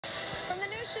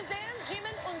Shazam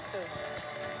Jimin Unsu.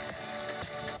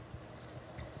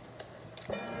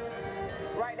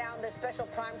 Right now in this special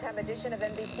primetime edition of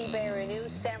NBC Bay Area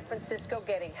News, San Francisco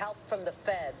getting help from the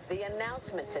feds. The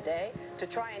announcement today to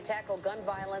try and tackle gun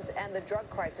violence and the drug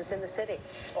crisis in the city.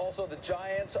 Also, the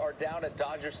Giants are down at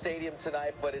Dodger Stadium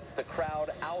tonight, but it's the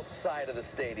crowd outside of the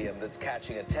stadium that's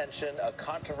catching attention, a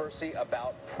controversy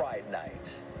about Pride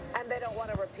Night. And they don't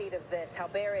want a repeat of this, how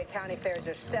Bay Area County Fairs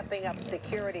are stepping up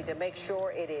security to make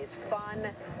sure it is fun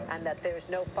and that there's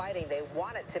no fighting. They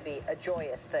want it to be a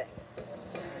joyous thing.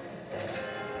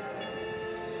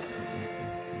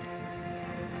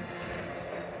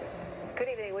 Good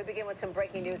evening. We begin with some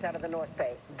breaking news out of the North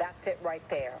Bay. That's it right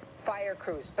there. Fire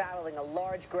crews battling a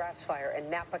large grass fire in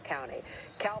Napa County.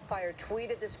 CAL FIRE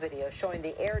tweeted this video showing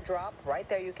the airdrop. Right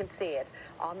there, you can see it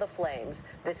on the flames.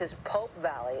 This is Pope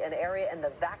Valley, an area in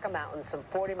the Vaca Mountains, some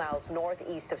 40 miles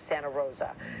northeast of Santa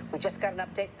Rosa. We just got an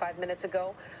update 5 minutes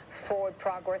ago. Forward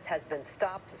progress has been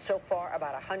stopped. So far,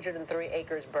 about 103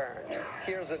 acres burned.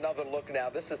 Here's another look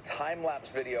now. This is time-lapse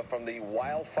video from the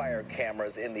wildfire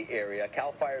cameras in the area.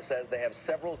 CAL FIRE says they have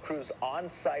several crews on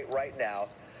site right now.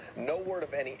 No word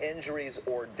of any injuries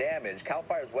or damage. CAL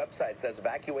FIRE's website says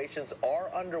evacuations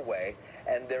are underway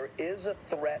and there is a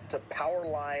threat to power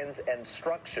lines and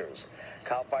structures.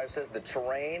 CAL FIRE says the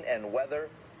terrain and weather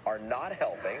are not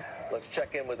helping. Let's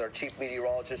check in with our chief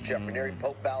meteorologist, Jeff Ranieri.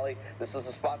 Pope Valley, this is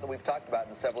a spot that we've talked about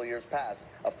in several years past,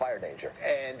 of fire danger.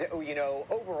 And, you know,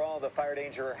 overall, the fire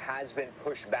danger has been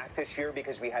pushed back this year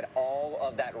because we had all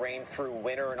of that rain through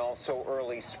winter and also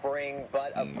early spring.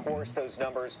 But, of course, those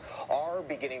numbers are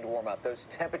beginning to warm up, those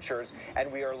temperatures,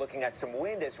 and we are looking at some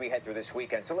wind as we head through this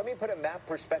weekend. So let me put a map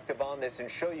perspective on this and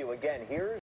show you again. Here's